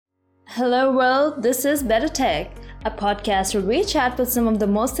Hello world, this is Better Tech, a podcast where we chat with some of the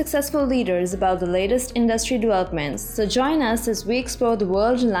most successful leaders about the latest industry developments. So join us as we explore the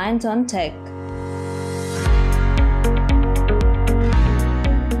world reliant on tech.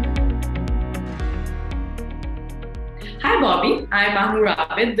 Hi, Bobby. I'm Mahu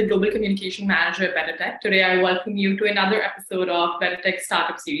Ravid, the Global Communication Manager at Better Tech. Today, I welcome you to another episode of Better Tech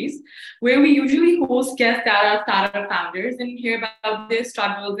Startup Series, where we usually host guests that are startup founders and hear about their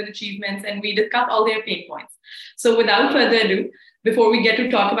struggles and achievements, and we discuss all their pain points. So, without further ado, before we get to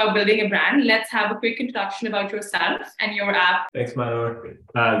talk about building a brand, let's have a quick introduction about yourself and your app. Thanks, Manu.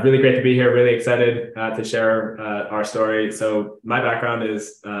 Really great to be here. Really excited to share our story. So my background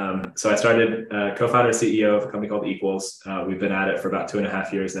is, I started co-founder CEO of a company called Equals. We've been at it for about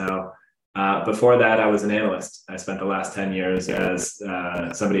 2.5 years now. Before that, I was an analyst. I spent the last 10 years as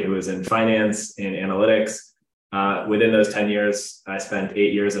somebody who was in finance and analytics. Within those 10 years, I spent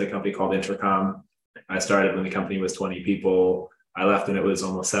 8 years at a company called Intercom. I started when the company was 20 people. I left when it was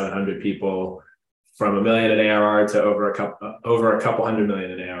almost 700 people, from $1 million in ARR to over a couple hundred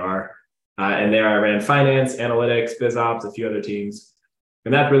million in ARR. And there I ran finance, analytics, biz ops, a few other teams.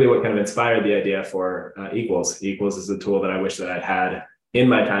 And that's really what kind of inspired the idea for Equals. Equals is a tool that I wish that I'd had in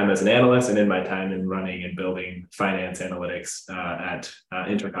my time as an analyst and in my time in running and building finance analytics at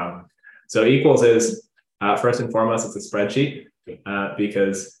Intercom. So Equals is, first and foremost, it's a spreadsheet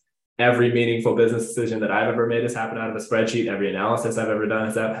because every meaningful business decision that I've ever made has happened out of a spreadsheet. Every analysis I've ever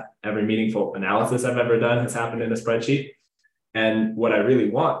done every meaningful analysis I've ever done has happened in a spreadsheet. And what I really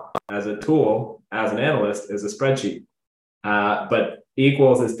want as a tool, as an analyst, is a spreadsheet. But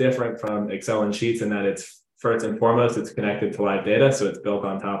Equals is different from Excel and Sheets in that it's first and foremost, it's connected to live data. So it's built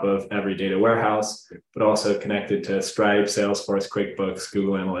on top of every data warehouse, but also connected to Stripe, Salesforce, QuickBooks,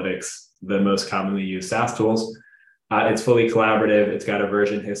 Google Analytics, the most commonly used SaaS tools. It's fully collaborative. It's got a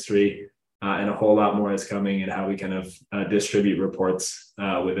version history, and a whole lot more is coming in how we kind of distribute reports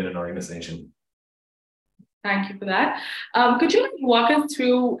within an organization. Thank you for that. Could you walk us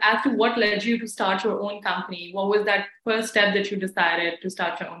through as to what led you to start your own company? What was that first step that you decided to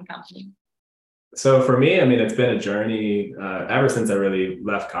start your own company? So for me, it's been a journey ever since I really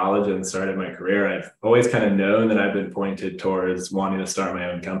left college and started my career. I've always kind of known that I've been pointed towards wanting to start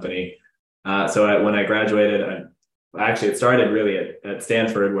my own company. When I graduated, it started really at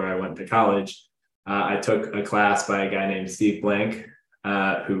Stanford, where I went to college. I took a class by a guy named Steve Blank,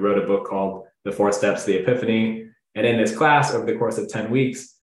 who wrote a book called The 4 Steps to the Epiphany. And in this class, over the course of 10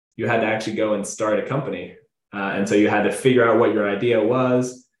 weeks, you had to actually go and start a company. And so you had to figure out what your idea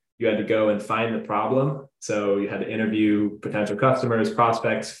was. You had to go and find the problem. So you had to interview potential customers,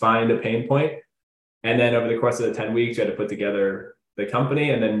 prospects, find a pain point. And then over the course of the 10 weeks, you had to put together the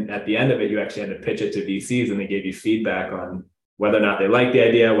company. And then at the end of it, you actually had to pitch it to VCs, and they gave you feedback on whether or not they liked the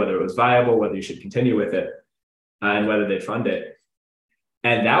idea, whether it was viable, whether you should continue with it, and whether they'd fund it.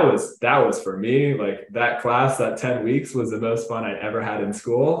 And that was for me, like that class, that 10 weeks was the most fun I'd ever had in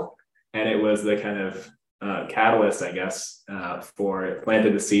school. And it was the kind of catalyst, I guess, for it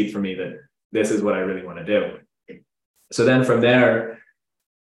planted the seed for me that this is what I really want to do. So then from there,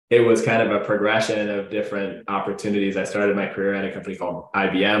 it was kind of a progression of different opportunities. I started my career at a company called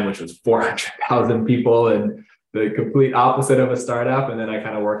IBM, which was 400,000 people and the complete opposite of a startup. And then I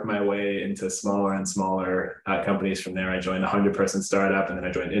kind of worked my way into smaller and smaller companies from there. I joined a 100-person startup, and then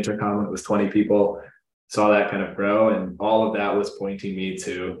I joined Intercom. It was 20 people, saw that kind of grow. And all of that was pointing me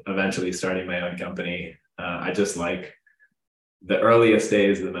to eventually starting my own company. I just like the earliest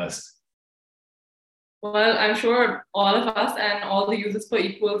days the most. Well, I'm sure all of us and all the users for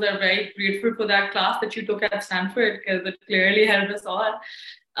Equals are very grateful for that class that you took at Stanford, because it clearly helped us all.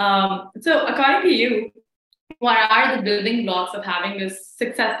 So according to you, what are the building blocks of having a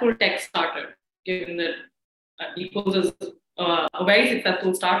successful tech startup? Given that Equals is a very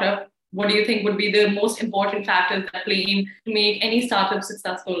successful startup, what do you think would be the most important factors that play in to make any startup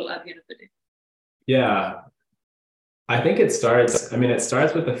successful at the end of the day? Yeah. I think it starts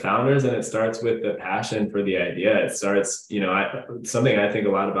with the founders, and it starts with the passion for the idea. It starts, something I think a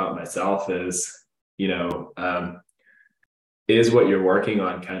lot about myself is, is what you're working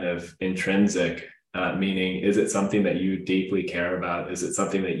on kind of intrinsic, meaning, is it something that you deeply care about? Is it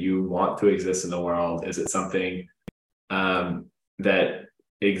something that you want to exist in the world? Is it something that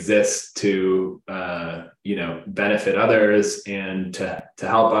exists to, benefit others and to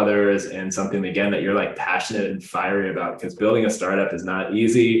help others, and something, again, that you're like passionate and fiery about? Because building a startup is not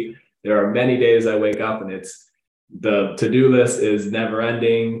easy. There are many days I wake up and the to-do list is never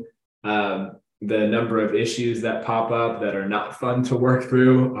ending. The number of issues that pop up that are not fun to work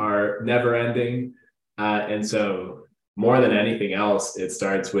through are never ending. And so more than anything else, it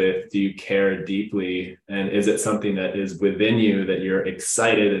starts with, do you care deeply? And is it something that is within you that you're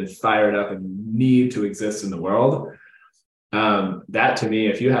excited and fired up and need to exist in the world? That to me,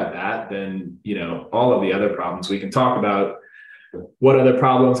 if you have that, then, all of the other problems we can talk about, what other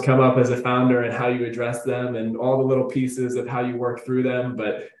problems come up as a founder and how you address them and all the little pieces of how you work through them.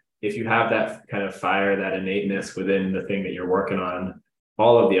 But if you have that kind of fire, that innateness within the thing that you're working on,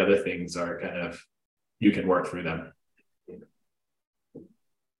 all of the other things are kind of, you can work through them.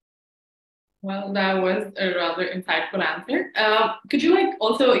 Well, that was a rather insightful answer. Could you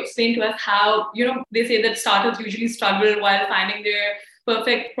also explain to us how, they say that startups usually struggle while finding their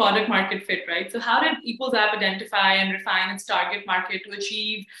perfect product market fit, right? So how did Equals App identify and refine its target market to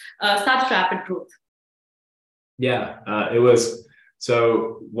achieve such rapid growth? Yeah, it was,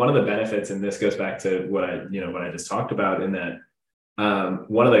 so one of the benefits, and this goes back to what I just talked about, in that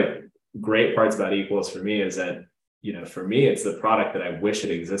one of the great parts about Equals for me is that, for me, it's the product that I wish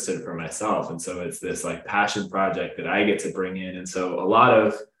it existed for myself. And so it's this like passion project that I get to bring in. And so a lot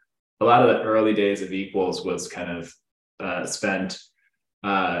of the early days of Equals was kind of spent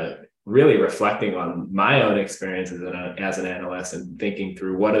really reflecting on my own experiences as an analyst and thinking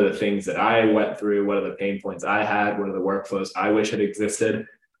through what are the things that I went through, what are the pain points I had, what are the workflows I wish had existed.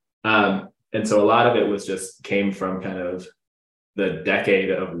 And so a lot of it was just came from kind of the decade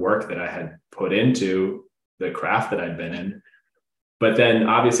of work that I had put into the craft that I'd been in. But then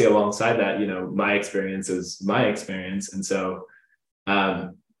obviously alongside that, my experience is my experience. And so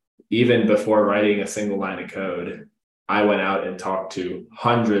even before writing a single line of code, I went out and talked to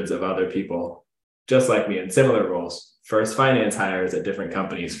hundreds of other people just like me in similar roles. First finance hires at different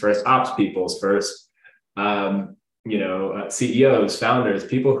companies, first ops peoples, first CEOs, founders,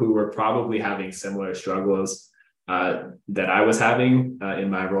 people who were probably having similar struggles that I was having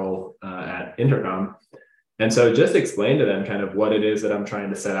in my role at Intercom. And so just explain to them kind of what it is that I'm trying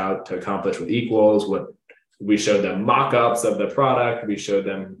to set out to accomplish with Equals. What we showed them mock-ups of the product. We showed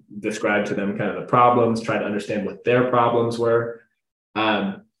them, described to them kind of the problems, trying to understand what their problems were.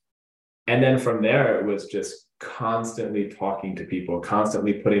 And then from there, it was just constantly talking to people,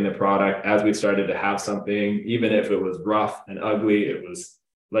 constantly putting the product, as we started to have something, even if it was rough and ugly, it was,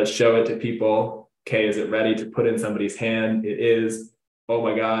 let's show it to people. Okay, is it ready to put in somebody's hand? It is. Oh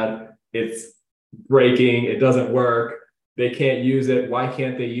my God, it's breaking, it doesn't work, they can't use it, why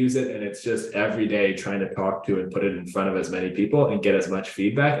can't they use it? And it's just every day trying to talk to and put it in front of as many people and get as much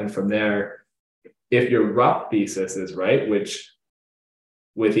feedback. And from there, if your rough thesis is right, which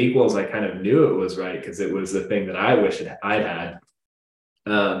with Equals I kind of knew it was right because it was the thing that I wish I'd had,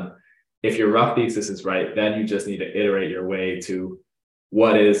 if your rough thesis is right, then you just need to iterate your way to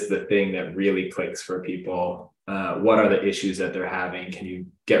what is the thing that really clicks for people. What are the issues that they're having? Can you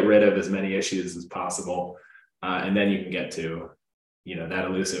get rid of as many issues as possible? And then you can get to, that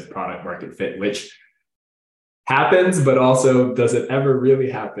elusive product market fit, which happens, but also does it ever really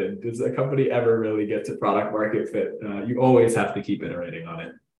happen? Does a company ever really get to product market fit? You always have to keep iterating on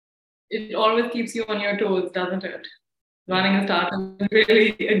it. It always keeps you on your toes, doesn't it? Running a startup is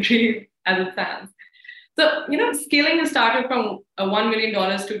really a dream as it stands. So, scaling a startup from $1 million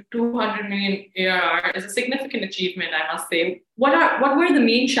to 200 million ARR is a significant achievement, I must say. What were the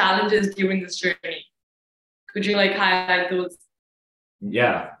main challenges during this journey? Could you highlight those?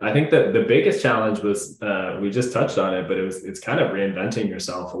 Yeah, I think that the biggest challenge was, we just touched on it, but it's kind of reinventing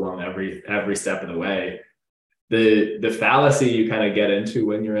yourself along every step of the way. The fallacy you kind of get into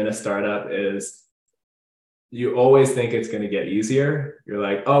when you're in a startup is you always think it's going to get easier. You're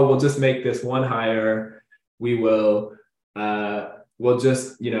like, oh, we'll just make this one hire. We will, we'll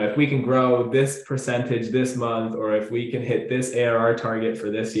just, if we can grow this percentage this month, or if we can hit this ARR target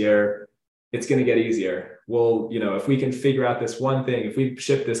for this year, it's going to get easier. Well, if we can figure out this one thing, if we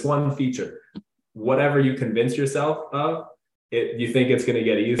ship this one feature, whatever you convince yourself of, you think it's going to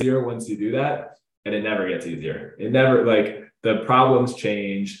get easier once you do that. And it never gets easier. It never, the problems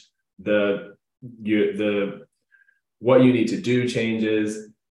change, what you need to do changes.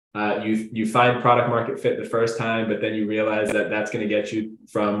 You find product market fit the first time, but then you realize that that's going to get you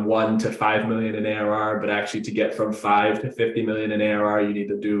from 1 to 5 million in ARR, but actually to get from 5 to 50 million in ARR, you need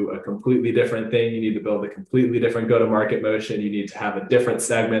to do a completely different thing. You need to build a completely different go-to-market motion. You need to have a different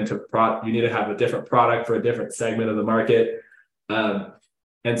segment of you need to have a different product for a different segment of the market.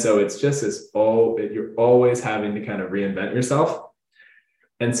 And so it's just you're always having to kind of reinvent yourself.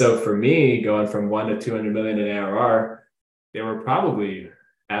 And so for me, going from 1 to 200 million in ARR, there were probably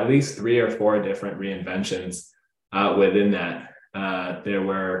at least 3 or 4 different reinventions within that. There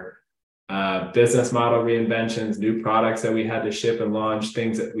were business model reinventions, new products that we had to ship and launch,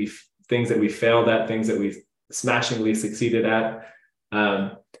 things that we failed at, things that we smashingly succeeded at.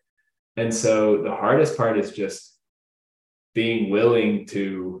 And so the hardest part is just being willing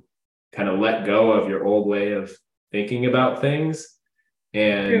to kind of let go of your old way of thinking about things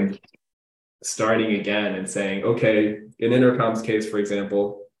and starting again and saying, okay, in Intercom's case, for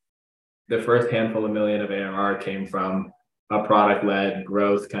example, the first handful of million of ARR came from a product-led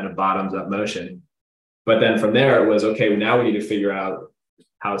growth kind of bottoms-up motion. But then from there, it was, okay, now we need to figure out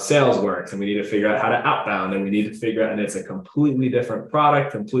how sales works, and we need to figure out how to outbound, and we need to figure out, and it's a completely different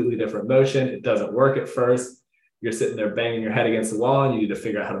product, completely different motion. It doesn't work at first. You're sitting there banging your head against the wall, and you need to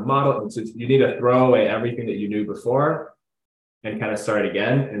figure out how to model it. And so you need to throw away everything that you knew before and kind of start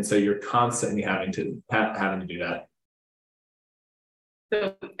again. And so you're constantly having to do that.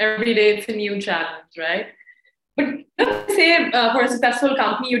 So every day it's a new challenge, right? But let's say for a successful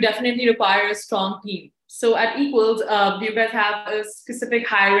company, you definitely require a strong team. So at Equals, do you guys have a specific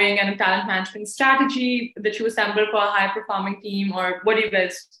hiring and talent management strategy that you assemble for a high-performing team, or what do you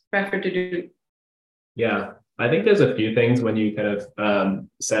guys prefer to do? Yeah, I think there's a few things when you kind of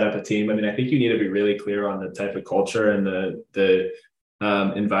set up a team. I mean, I think you need to be really clear on the type of culture and the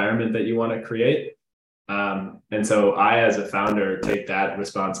environment that you want to create. And so I, as a founder, take that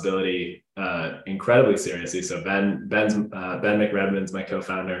responsibility incredibly seriously. So Ben McRedmond's my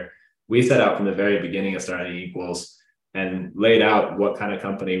co-founder. We set out from the very beginning of starting Equals and laid out what kind of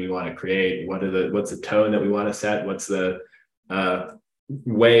company we want to create. What's the tone that we want to set? What's the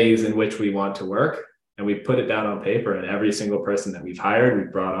ways in which we want to work? And we put it down on paper, and every single person that we've hired,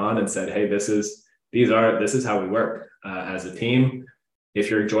 we've brought on and said, hey, this is how we work as a team. If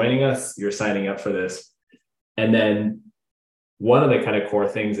you're joining us, you're signing up for this. And then one of the kind of core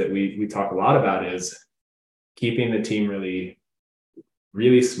things that we talk a lot about is keeping the team really,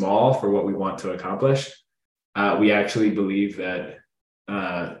 really small for what we want to accomplish. We actually believe that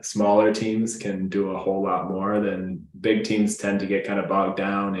smaller teams can do a whole lot more than big teams tend to get kind of bogged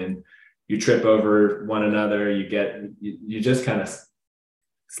down, and you trip over one another. You just kind of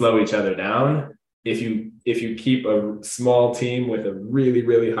slow each other down. If you keep a small team with a really,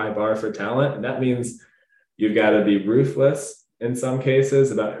 really high bar for talent, and that means you've got to be ruthless in some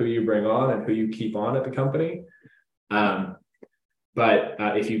cases about who you bring on and who you keep on at the company. But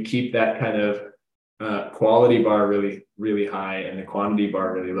if you keep that kind of quality bar really, really high and the quantity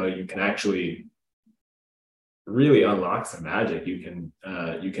bar really low, you can actually really unlock some magic. You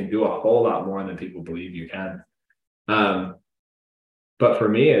can do a whole lot more than people believe you can. But for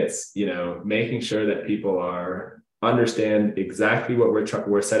me, it's, making sure that people understand exactly what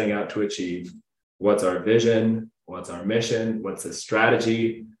we're setting out to achieve. What's our vision? What's our mission? What's the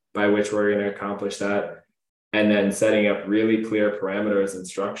strategy by which we're going to accomplish that? And then setting up really clear parameters and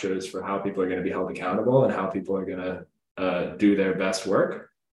structures for how people are going to be held accountable and how people are going to do their best work.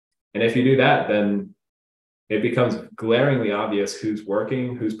 And if you do that, then it becomes glaringly obvious who's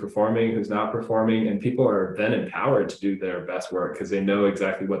working, who's performing, who's not performing, and people are then empowered to do their best work because they know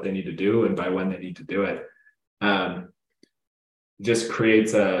exactly what they need to do and by when they need to do it. Just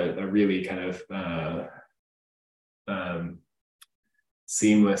creates a really kind of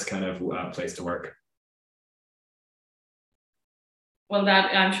seamless kind of place to work. Well,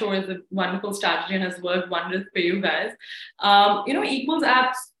 that I'm sure is a wonderful strategy and has worked wonders for you guys. Equals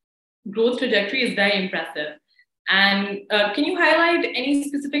App's growth trajectory is very impressive. And can you highlight any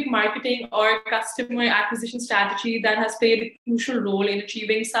specific marketing or customer acquisition strategy that has played a crucial role in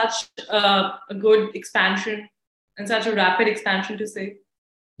achieving such a good expansion and such a rapid expansion, to say?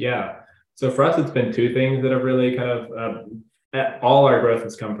 Yeah. So for us, it's been two things that have really kind of all our growth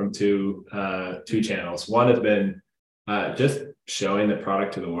has come from two channels. One has been just showing the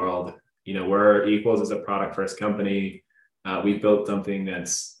product to the world. We're Equals as a product first company. We've built something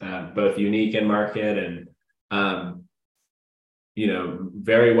that's both unique in market and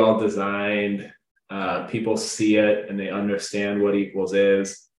very well designed. People see it and they understand what Equals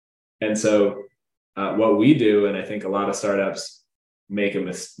is. And so what we do, and I think a lot of startups when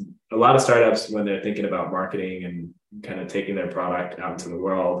they're thinking about marketing and kind of taking their product out into the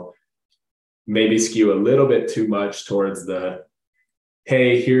world, maybe skew a little bit too much towards the,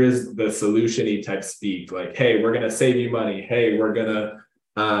 hey, here's the solution-y type speak. Like, hey, we're going to save you money. Hey, we're going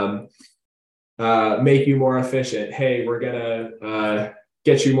to make you more efficient. Hey, we're going to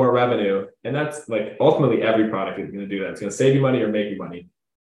get you more revenue. And that's like, ultimately every product is going to do that. It's going to save you money or make you money.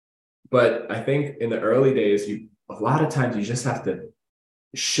 But I think in the early days, a lot of times you just have to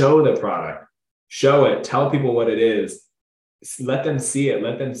show the product, show it, tell people what it is, let them see it,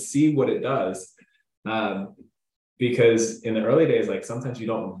 let them see what it does. because in the early days, like sometimes you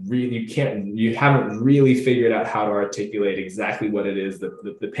haven't really figured out how to articulate exactly what it is,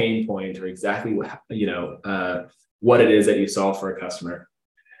 the pain point, or exactly what it is that you solve for a customer.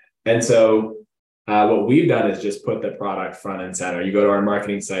 And so what we've done is just put the product front and center. You go to our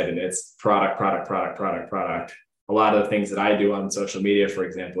marketing site and it's product, product, product, product, product. A lot of the things that I do on social media, for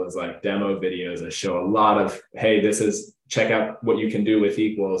example, is like demo videos that show a lot of, hey, check out what you can do with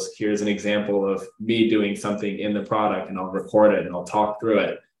equals. Here's an example of me doing something in the product, and I'll record it and I'll talk through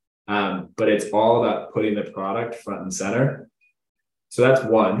it. But it's all about putting the product front and center. So that's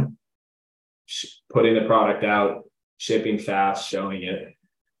one, putting the product out, shipping fast, showing it.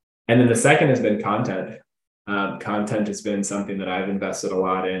 And then the second has been content. Content has been something that I've invested a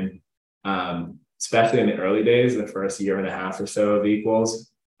lot in, especially in the early days, the first year and a half or so of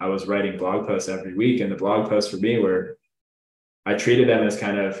Equals. I was writing blog posts every week, and the blog posts for me were, I treated them as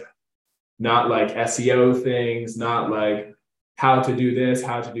kind of not like SEO things, not like how to do this,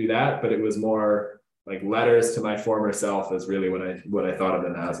 how to do that, but it was more like letters to my former self is really what I thought of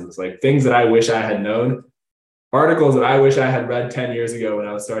them as. It was like things that I wish I had known, articles that I wish I had read 10 years ago when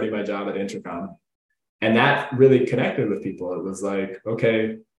I was starting my job at Intercom. And that really connected with people. It was like,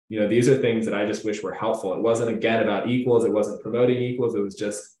 okay, these are things that I just wish were helpful. It wasn't, again, about equals. It wasn't promoting equals. It was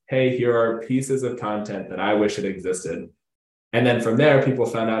just, hey, here are pieces of content that I wish had existed. And then from there, people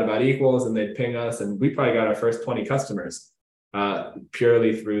found out about equals and they'd ping us. And we probably got our first 20 customers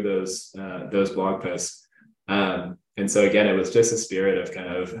purely through those blog posts. And so again, it was just a spirit of kind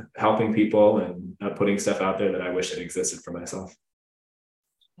of helping people and putting stuff out there that I wish had existed for myself.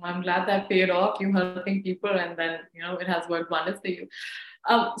 I'm glad that paid off, you helping people, and then, it has worked wonders for you.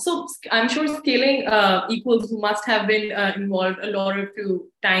 So I'm sure scaling equals must have been involved a lot of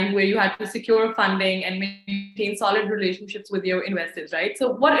time where you had to secure funding and maintain solid relationships with your investors, right?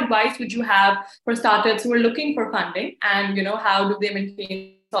 So what advice would you have for startups who are looking for funding, and how do they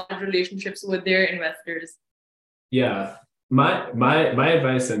maintain solid relationships with their investors? Yeah, my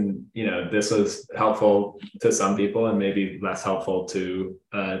advice, and this was helpful to some people and maybe less helpful to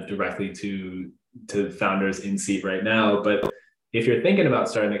directly to founders in seat right now, but if you're thinking about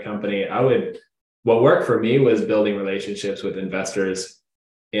starting a company, what worked for me was building relationships with investors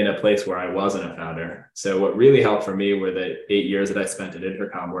in a place where I wasn't a founder. So what really helped for me were the 8 years that I spent at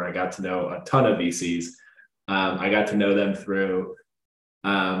Intercom, where I got to know a ton of VCs. I got to know them through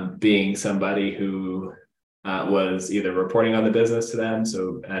being somebody who was either reporting on the business to them.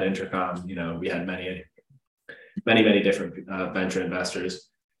 So at Intercom, we had many different venture investors.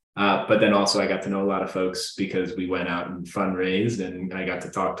 But then also I got to know a lot of folks because we went out and fundraised, and I got to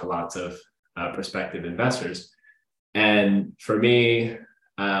talk to lots of prospective investors. And for me,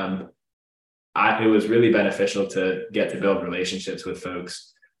 it was really beneficial to get to build relationships with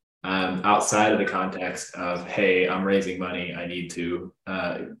folks outside of the context of, hey, I'm raising money. I need to,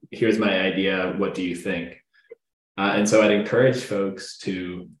 here's my idea. What do you think? And so I'd encourage folks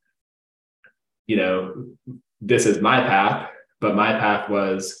to, this is my path. But my path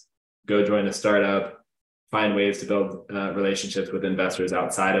was go join a startup, find ways to build relationships with investors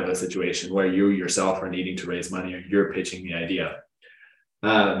outside of a situation where you yourself are needing to raise money or you're pitching the idea.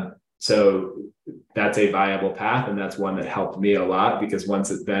 So that's a viable path. And that's one that helped me a lot, because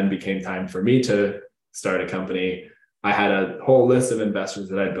once it then became time for me to start a company, I had a whole list of investors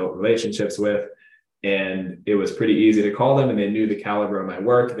that I built relationships with. And it was pretty easy to call them, and they knew the caliber of my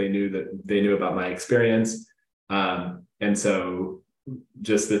work. They knew about my experience. And so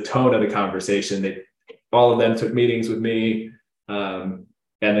just the tone of the conversation, all of them took meetings with me. And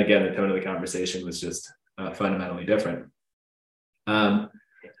again, the tone of the conversation was just fundamentally different. And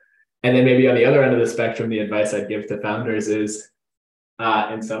then maybe on the other end of the spectrum, the advice I'd give to founders is,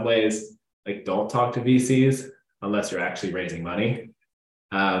 in some ways, like, don't talk to VCs unless you're actually raising money.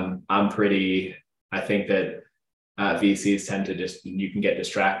 I think that VCs tend to you can get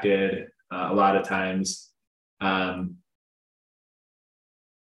distracted a lot of times.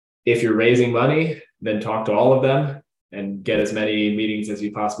 If you're raising money, then talk to all of them and get as many meetings as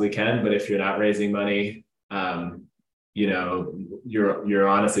you possibly can. But if you're not raising money, you're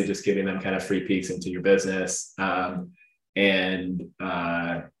honestly just giving them kind of free peeks into your business.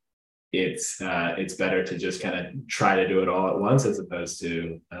 It's better to just kind of try to do it all at once, as opposed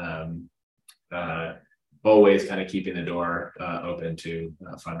to always kind of keeping the door open to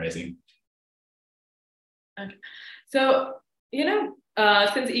fundraising. Okay. So,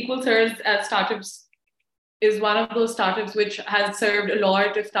 since Equal serves as startups, is one of those startups which has served a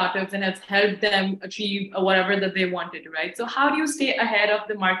lot of startups and has helped them achieve whatever that they wanted, right? So how do you stay ahead of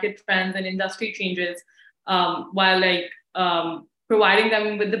the market trends and industry changes while providing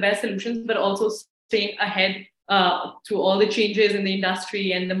them with the best solutions, but also staying ahead through all the changes in the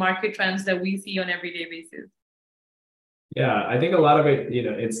industry and the market trends that we see on everyday basis? Yeah, I think a lot of it,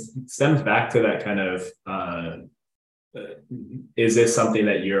 it stems back to that kind of, is this something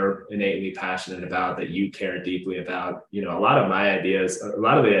that you're innately passionate about, that you care deeply about? A lot of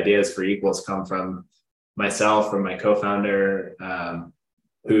the ideas for Equals come from myself, from my co-founder,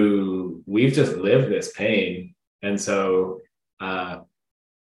 who we've just lived this pain. And so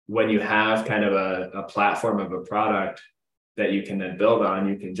when you have kind of a platform of a product that you can then build on,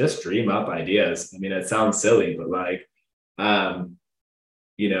 you can just dream up ideas. I mean, it sounds silly, but like,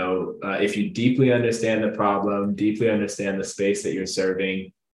 if you deeply understand the problem, deeply understand the space that you're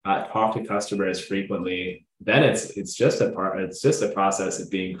serving, talk to customers frequently, then it's just a process of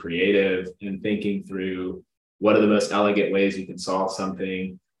being creative and thinking through what are the most elegant ways you can solve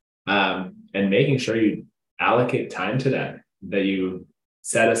something, and making sure you allocate time to that you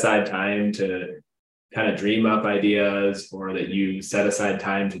set aside time to kind of dream up ideas, or that you set aside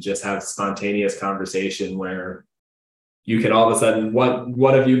time to just have spontaneous conversation where you can all of a sudden,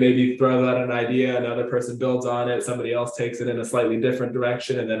 one of you maybe throws out an idea, another person builds on it, somebody else takes it in a slightly different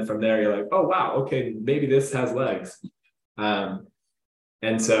direction. And then from there, you're like, oh, wow, okay, maybe this has legs.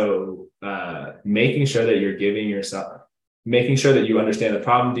 And so making sure that you understand the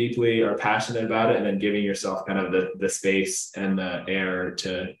problem deeply, are passionate about it, and then giving yourself kind of the space and the air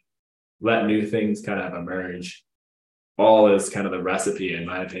to let new things kind of emerge, all is kind of the recipe, in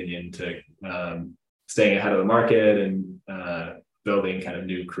my opinion, to staying ahead of the market and building kind of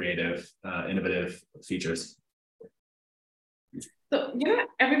new, creative, innovative features. So,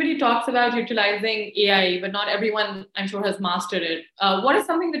 everybody talks about utilizing AI, but not everyone, I'm sure, has mastered it. What is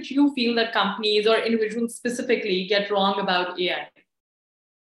something that you feel that companies or individuals specifically get wrong about AI?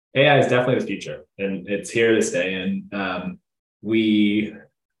 AI is definitely the future, and it's here to stay. And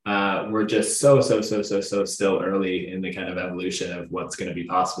we're just so still early in the kind of evolution of what's going to be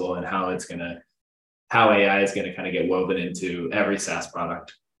possible and how AI is going to kind of get woven into every SaaS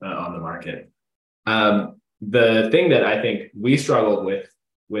product on the market. The thing that I think we struggled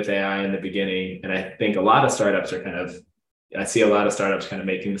with AI in the beginning, and I think a lot of startups I see a lot of startups kind of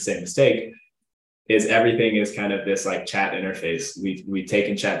making the same mistake, is everything is kind of this like chat interface. We've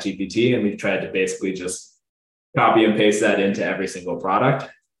taken ChatGPT and we've tried to basically just copy and paste that into every single product.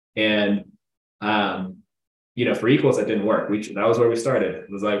 And for Equals, that didn't work. That was where we started. It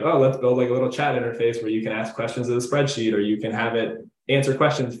was like, oh, let's build like a little chat interface where you can ask questions of the spreadsheet, or you can have it answer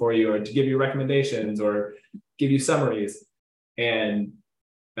questions for you, or to give you recommendations, or give you summaries. And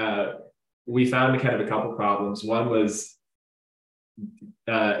we found kind of a couple problems. One was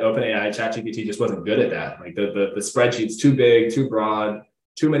OpenAI ChatGPT just wasn't good at that. Like the spreadsheet's too big, too broad,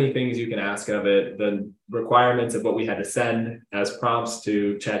 too many things you can ask of it. The requirements of what we had to send as prompts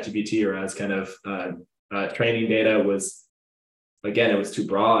to ChatGPT or as kind of training data was, again, it was too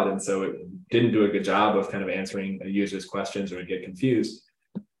broad. And so it didn't do a good job of kind of answering a user's questions, or would get confused.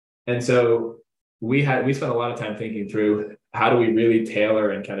 And so we spent a lot of time thinking through, how do we really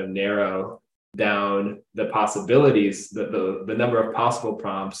tailor and kind of narrow down the possibilities, the number of possible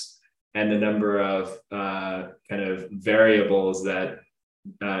prompts and the number of kind of variables that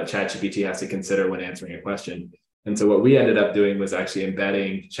ChatGPT has to consider when answering a question. And so what we ended up doing was actually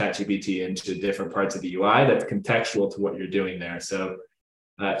embedding ChatGPT into different parts of the UI that's contextual to what you're doing there. So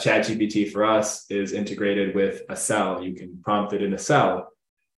ChatGPT for us is integrated with a cell. You can prompt it in a cell.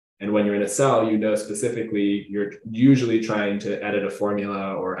 And when you're in a cell, specifically, you're usually trying to edit a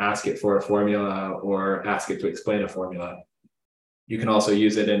formula, or ask it for a formula, or ask it to explain a formula. You can also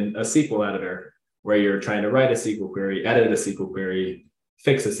use it in a SQL editor, where you're trying to write a SQL query, edit a SQL query,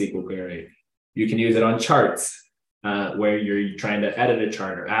 fix a SQL query. You can use it on charts, where you're trying to edit a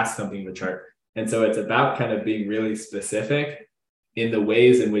chart or ask something in the chart. And so it's about kind of being really specific in the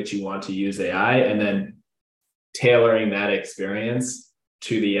ways in which you want to use AI, and then tailoring that experience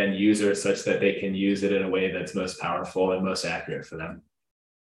to the end user such that they can use it in a way that's most powerful and most accurate for them.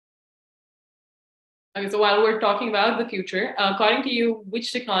 Okay, so while we're talking about the future, according to you,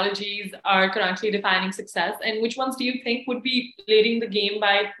 which technologies are currently defining success, and which ones do you think would be leading the game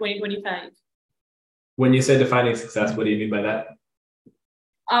by 2025? When you say defining success, what do you mean by that?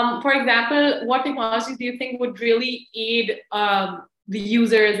 For example, what technologies do you think would really aid the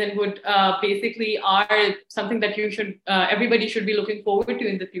users, and would basically are something that everybody should be looking forward to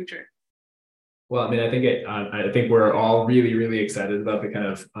in the future? Well, I mean, I think we're all really, really excited about the kind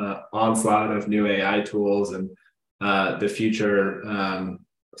of onslaught of new AI tools and the future.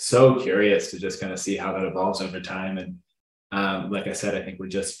 So curious to just kind of see how that evolves over time. And like I said, I think we're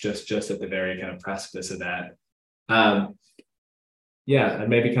just at the very kind of precipice of that. Yeah, and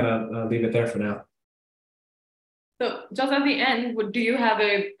maybe kind of leave it there for now. So just at the end, do you have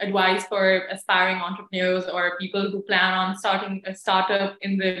advice for aspiring entrepreneurs or people who plan on starting a startup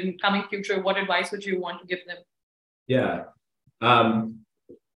in the coming future? What advice would you want to give them? Yeah.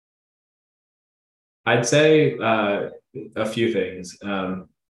 I'd say a few things.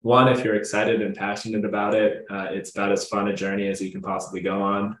 One, if you're excited and passionate about it, it's about as fun a journey as you can possibly go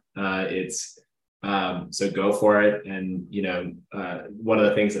on. So go for it. And, one of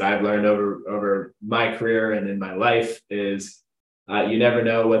the things that I've learned over my career and in my life is you never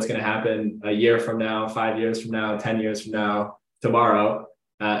know what's going to happen a year from now, 5 years from now, 10 years from now, tomorrow.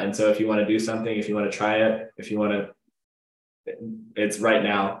 And so if you want to do something, if you want to try it, if you want to, it's right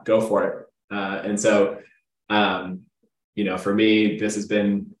now, go for it. And so, for me, this has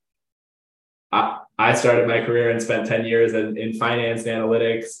been, I started my career and spent 10 years in finance and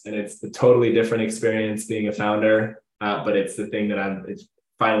analytics, and it's a totally different experience being a founder. But it's the thing that it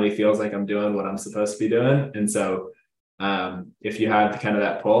finally feels like I'm doing what I'm supposed to be doing. And so, if you have kind of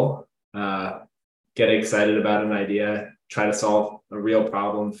that pull, get excited about an idea, try to solve a real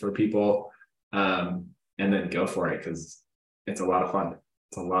problem for people, and then go for it, because it's a lot of fun.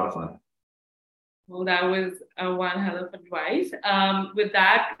 It's a lot of fun. Well, that was one hell of advice. With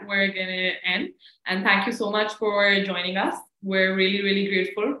that, we're going to end. And thank you so much for joining us. We're really, really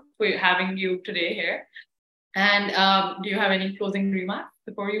grateful for having you today here. And do you have any closing remarks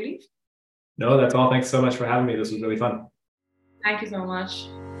before you leave? No, that's all. Thanks so much for having me. This was really fun. Thank you so much.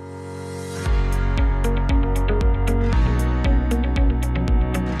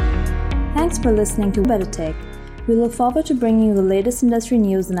 Thanks for listening to Better Tech. We look forward to bringing you the latest industry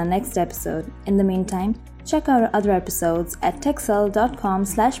news in our next episode. In the meantime, check out our other episodes at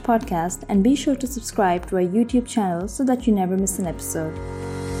techcell.com/podcast and be sure to subscribe to our YouTube channel so that you never miss an episode.